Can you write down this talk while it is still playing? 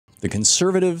the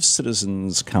Conservative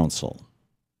Citizens Council.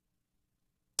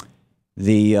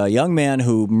 The young man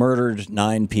who murdered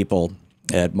 9 people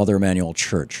at Mother Emanuel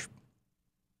Church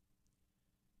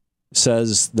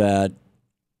says that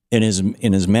in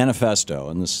his manifesto,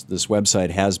 and this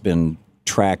website has been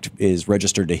tracked, is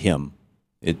registered to him.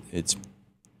 It's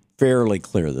fairly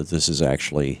clear that this is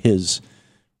actually his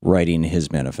writing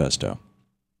his manifesto.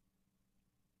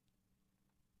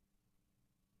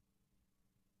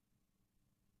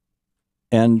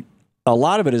 And a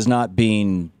lot of it is not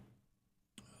being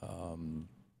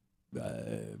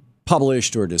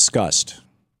published or discussed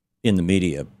in the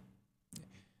media.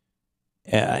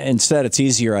 Instead, it's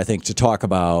easier, I think, to talk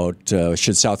about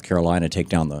should South Carolina take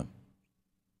down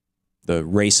the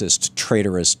racist,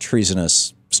 traitorous,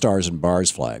 treasonous Stars and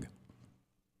Bars flag.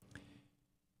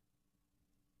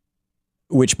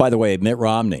 Which, by the way, Mitt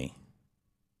Romney,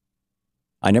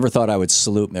 I never thought I would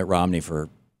salute Mitt Romney for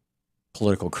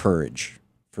political courage,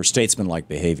 for statesmanlike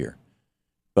behavior.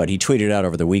 But he tweeted out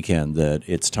over the weekend that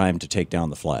it's time to take down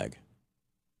the flag,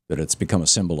 that it's become a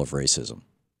symbol of racism.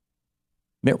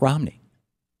 Mitt Romney.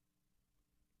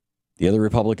 The other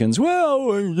Republicans, well,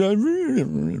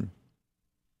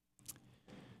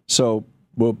 so,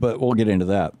 but we'll get into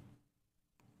that.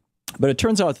 But it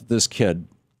turns out that this kid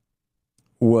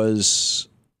was,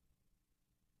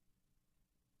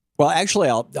 well, actually,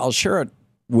 I'll share it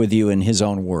with you in his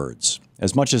own words.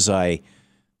 As much as I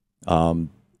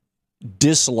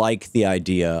dislike the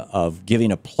idea of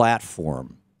giving a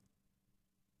platform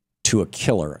to a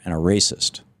killer and a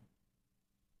racist,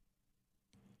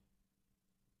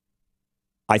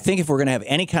 I think if we're going to have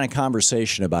any kind of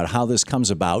conversation about how this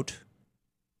comes about,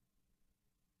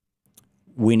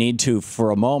 we need to,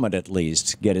 for a moment at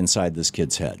least, get inside this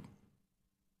kid's head.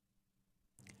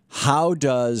 How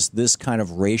does this kind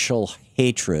of racial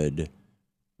hatred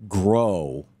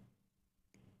grow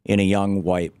in a young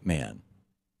white man?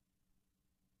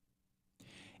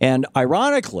 And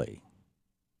ironically,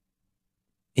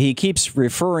 he keeps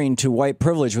referring to white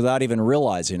privilege without even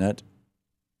realizing it.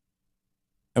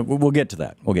 We'll get to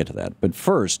that. We'll get to that. But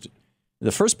first,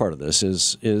 the first part of this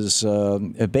is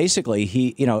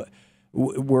basically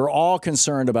we're all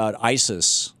concerned about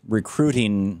ISIS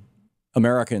recruiting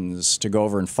Americans to go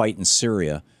over and fight in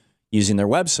Syria using their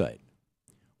website.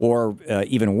 Or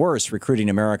even worse, recruiting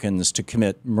Americans to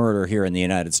commit murder here in the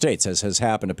United States, as has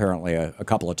happened apparently a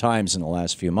couple of times in the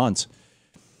last few months.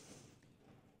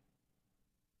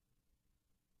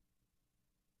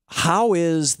 How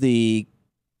is the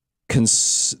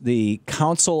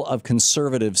Council of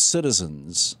Conservative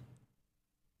Citizens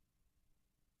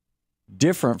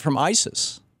different from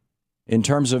ISIS in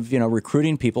terms of,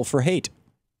 recruiting people for hate?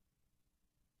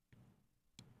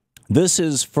 This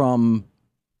is from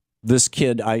this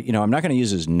kid. I'm not going to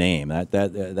use his name.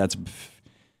 That's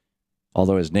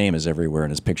although his name is everywhere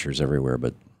and his picture's everywhere,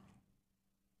 but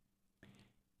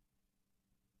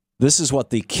this is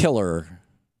what the killer,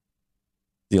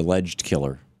 the alleged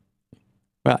killer.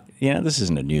 Well, this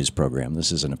isn't a news program.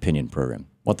 This is an opinion program.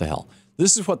 What the hell?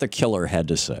 This is what the killer had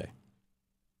to say.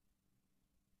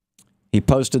 He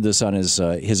posted this on his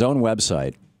own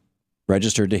website,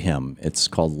 registered to him. It's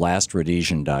called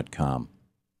lastradesian.com.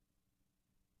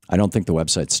 I don't think the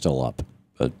website's still up,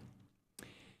 but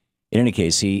in any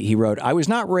case, he wrote, I was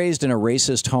not raised in a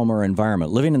racist home or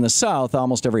environment. Living in the South,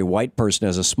 almost every white person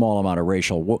has a small amount of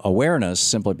racial awareness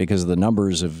simply because of the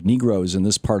numbers of Negroes in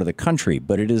this part of the country,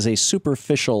 but it is a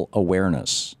superficial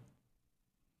awareness.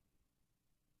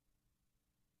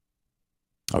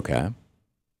 Okay.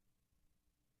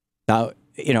 Now,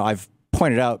 I've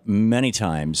pointed out many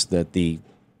times that the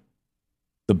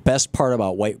best part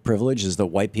about white privilege is that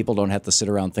white people don't have to sit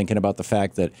around thinking about the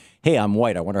fact that, hey, I'm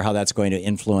white. I wonder how that's going to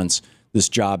influence this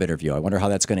job interview. I wonder how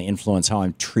that's going to influence how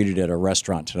I'm treated at a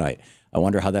restaurant tonight. I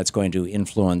wonder how that's going to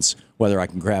influence whether I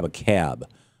can grab a cab.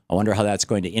 I wonder how that's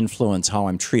going to influence how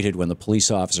I'm treated when the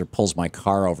police officer pulls my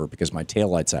car over because my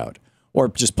taillight's out, or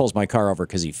just pulls my car over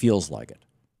because he feels like it.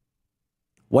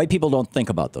 White people don't think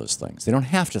about those things. They don't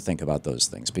have to think about those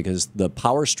things because the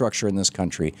power structure in this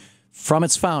country from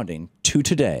its founding to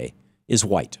today is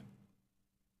white.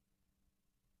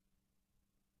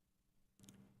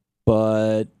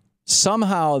 But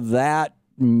somehow that,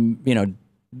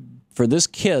 for this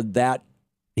kid, that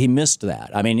he missed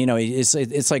that. I mean,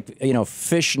 it's like,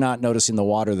 fish not noticing the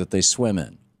water that they swim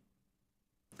in.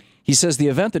 He says, the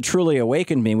event that truly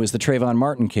awakened me was the Trayvon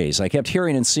Martin case. I kept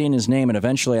hearing and seeing his name, and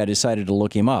eventually I decided to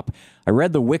look him up. I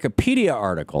read the Wikipedia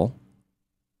article.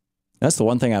 That's the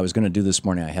one thing I was going to do this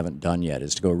morning I haven't done yet,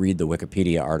 is to go read the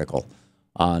Wikipedia article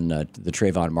on the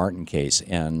Trayvon Martin case.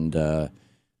 And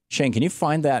Shane, can you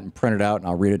find that and print it out, and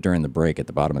I'll read it during the break at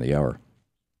the bottom of the hour.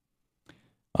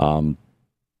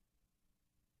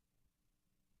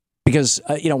 Because,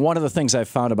 one of the things I've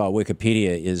found about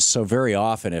Wikipedia is so very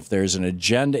often if there's an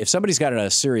agenda, if somebody's got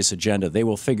a serious agenda, they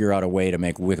will figure out a way to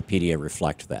make Wikipedia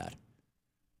reflect that.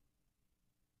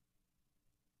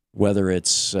 Whether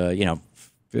it's, phony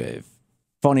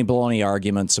baloney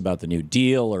arguments about the New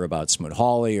Deal or about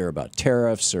Smoot-Hawley or about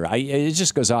tariffs, or it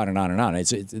just goes on and on and on.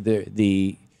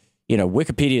 Wikipedia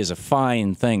is a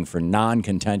fine thing for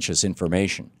non-contentious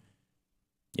information.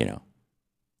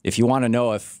 If you want to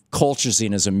know if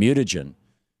colchicine is a mutagen,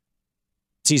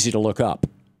 it's easy to look up.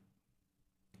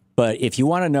 But if you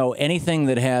want to know anything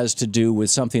that has to do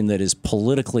with something that is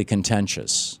politically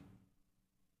contentious,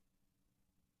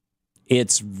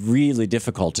 it's really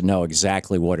difficult to know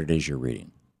exactly what it is you're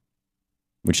reading,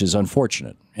 which is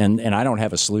unfortunate. And I don't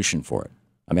have a solution for it.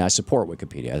 I mean, I support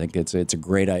Wikipedia. I think it was a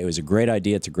great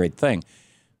idea. It's a great thing.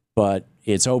 But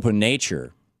its open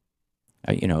nature,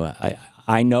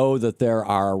 I know that there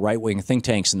are right-wing think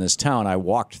tanks in this town. I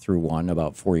walked through one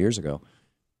about 4 years ago.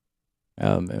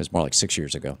 It was more like 6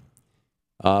 years ago,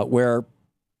 where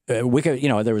there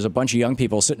was a bunch of young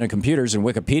people sitting at computers, and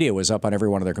Wikipedia was up on every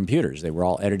one of their computers. They were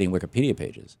all editing Wikipedia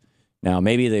pages. Now,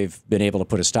 maybe they've been able to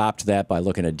put a stop to that by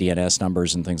looking at DNS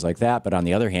numbers and things like that. But on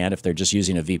the other hand, if they're just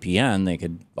using a VPN, they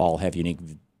could all have unique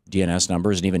DNS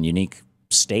numbers and even unique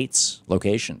states,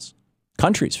 locations,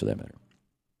 countries for that matter.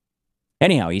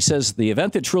 Anyhow, he says, the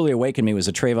event that truly awakened me was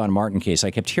the Trayvon Martin case.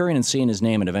 I kept hearing and seeing his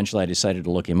name, and eventually I decided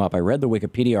to look him up. I read the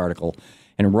Wikipedia article,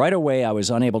 and right away I was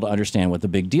unable to understand what the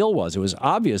big deal was. It was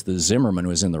obvious that Zimmerman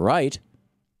was in the right.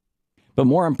 But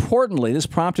more importantly, this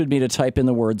prompted me to type in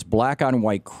the words black on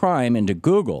white crime into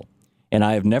Google, and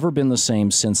I have never been the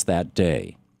same since that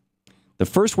day. The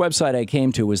first website I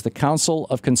came to was the Council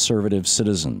of Conservative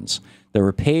Citizens. There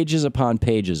were pages upon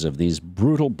pages of these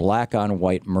brutal black on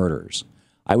white murders.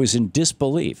 I was in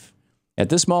disbelief. At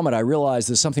this moment, I realized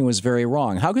that something was very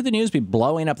wrong. How could the news be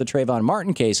blowing up the Trayvon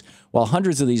Martin case while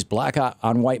hundreds of these black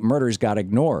on white murders got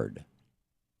ignored?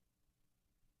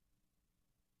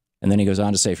 And then he goes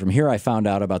on to say, from here I found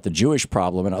out about the Jewish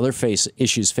problem and other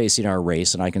issues facing our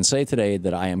race, and I can say today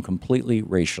that I am completely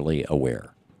racially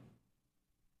aware.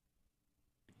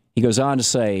 He goes on to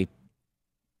say,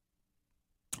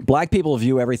 black people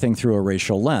view everything through a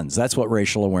racial lens. That's what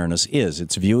racial awareness is.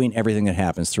 It's viewing everything that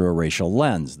happens through a racial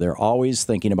lens. They're always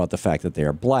thinking about the fact that they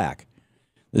are black.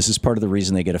 This is part of the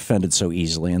reason they get offended so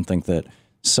easily and think that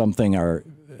some things are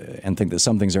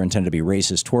intended to be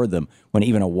racist toward them, when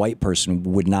even a white person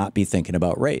would not be thinking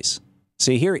about race.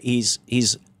 See, here he's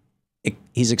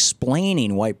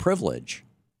explaining white privilege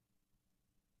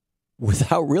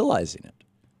without realizing it.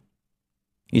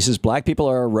 He says, black people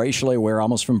are racially aware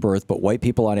almost from birth, but white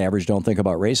people on average don't think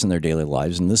about race in their daily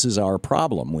lives, and this is our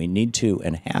problem. We need to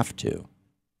and have to.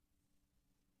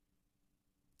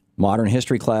 Modern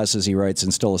history classes, he writes,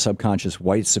 instill a subconscious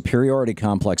white superiority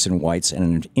complex in whites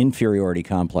and an inferiority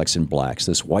complex in blacks.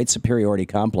 This white superiority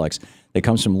complex that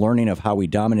comes from learning of how we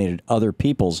dominated other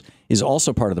peoples is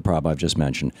also part of the problem I've just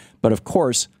mentioned. But of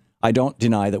course, I don't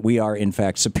deny that we are in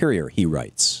fact superior, he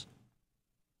writes.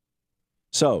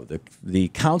 So the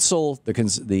Council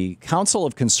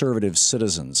of Conservative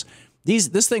Citizens,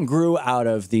 this thing grew out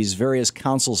of these various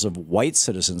councils of white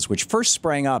citizens, which first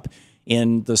sprang up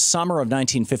in the summer of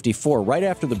 1954, right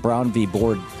after the Brown v.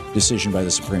 Board decision by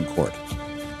the Supreme Court.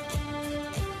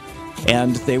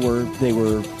 And they were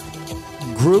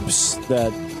groups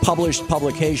that published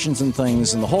publications and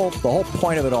things, and the whole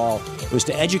point of it all was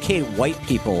to educate white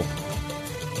people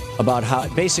about how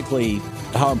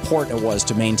important it was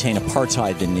to maintain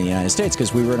apartheid in the United States,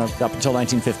 because we were up until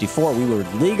 1954, we were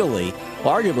legally,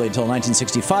 arguably until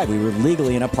 1965, we were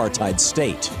legally an apartheid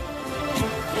state.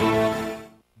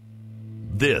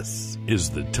 This is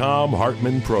the Thom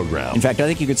Hartmann Program. In fact, I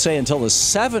think you could say until the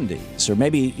 70s, or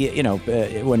maybe,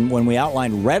 when we outlawed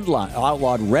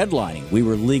redlining, we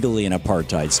were legally an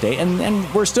apartheid state,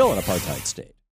 and we're still an apartheid state.